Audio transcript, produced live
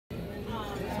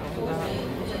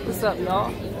What's up,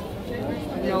 y'all?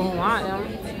 You know who I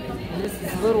am. This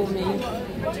is Little Me.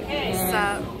 What's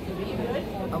up?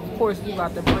 Of course, we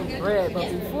about to break bread, but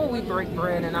before we break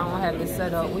bread, and I don't have it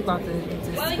set up, we about to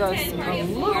discuss a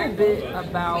little bit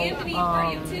about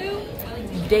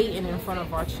dating in front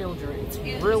of our children. It's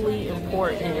really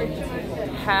important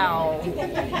how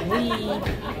we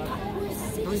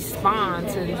respond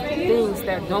to things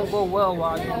that don't go well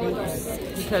while you're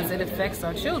dating, because it affects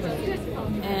our children.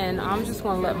 And I'm just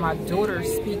going to let my daughter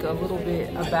speak a little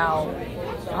bit about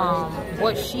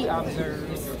what she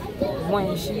observes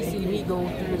when she sees me go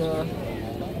through the,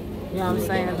 you know what I'm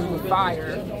saying, through the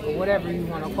fire, or whatever you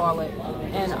want to call it,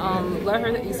 and let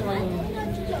her explain,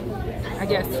 I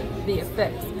guess, the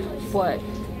effects. But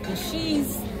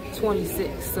she's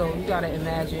 26, so you gotta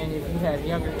imagine if you have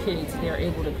younger kids, they're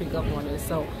able to pick up on this.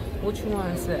 So what you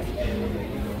want to say?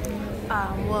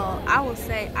 Well, I will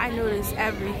say I notice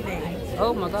everything.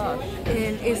 Oh my gosh.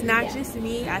 And it's not just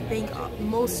me. I think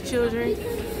most children,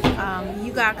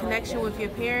 you got a connection with your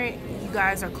parent, you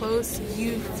guys are close,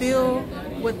 you feel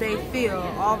what they feel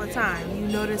all the time. You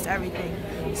notice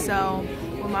everything. So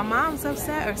when my mom's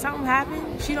upset or something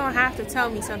happened, she don't have to tell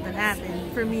me something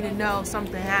happened for me to know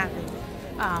something happened.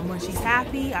 When she's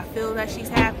happy, I feel that she's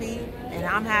happy, and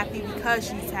I'm happy because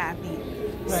she's happy.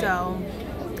 Right. So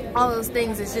all those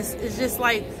things, it's just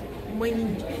like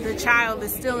when the child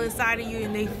is still inside of you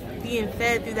and they being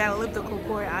fed through that elliptical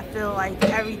cord. I feel like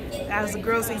that was a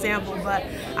gross example, but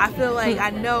I feel like I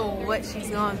know what she's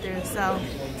going through. So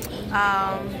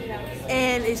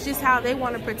and it's just how they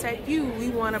want to protect you. We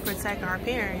want to protect our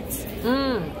parents. You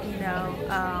know,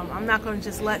 I'm not going to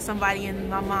just let somebody in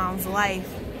my mom's life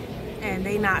and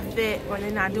they not fit or they're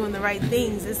not doing the right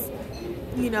things. It's,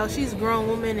 you know, she's a grown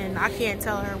woman and I can't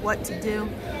tell her what to do.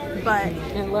 But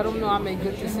and let them know I make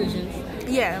good decisions.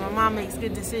 Yeah, my mom makes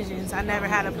good decisions. I never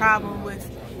had a problem with,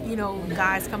 you know,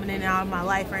 guys coming in and out of my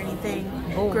life or anything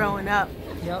growing up.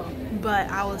 Yep. But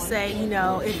I will say, you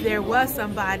know, if there was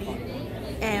somebody,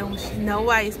 and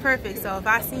nobody's perfect, so if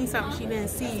I seen something she didn't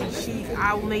see,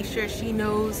 I will make sure she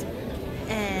knows,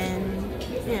 and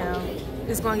you know,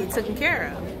 it's going to get taken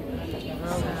care of.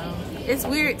 So it's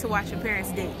weird to watch your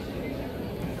parents date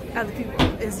other people.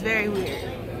 It's very weird.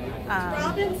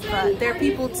 But they're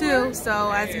people too,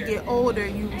 so as you get older,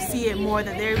 you see it more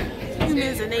that they're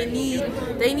humans and they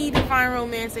need to find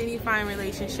romance, they need to find a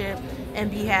relationship and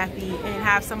be happy and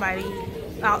have somebody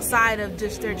outside of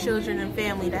just their children and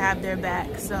family to have their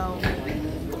back. So,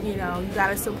 you know, you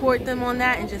gotta support them on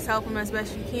that and just help them as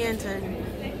best you can to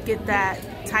get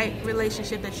that tight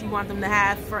relationship that you want them to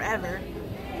have forever.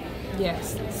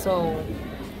 Yes, so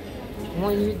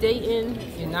when you're dating,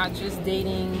 you're not just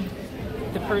dating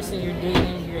the person you're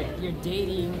dating, you're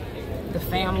dating the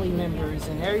family members,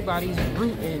 and everybody's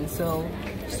rooting. So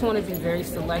just want to be very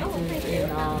selective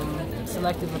and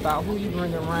selective about who you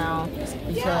bring around,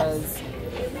 because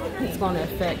it's going to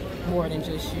affect more than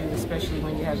just you, especially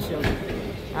when you have children.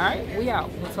 All right, we out.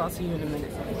 We'll talk to you in a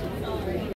minute.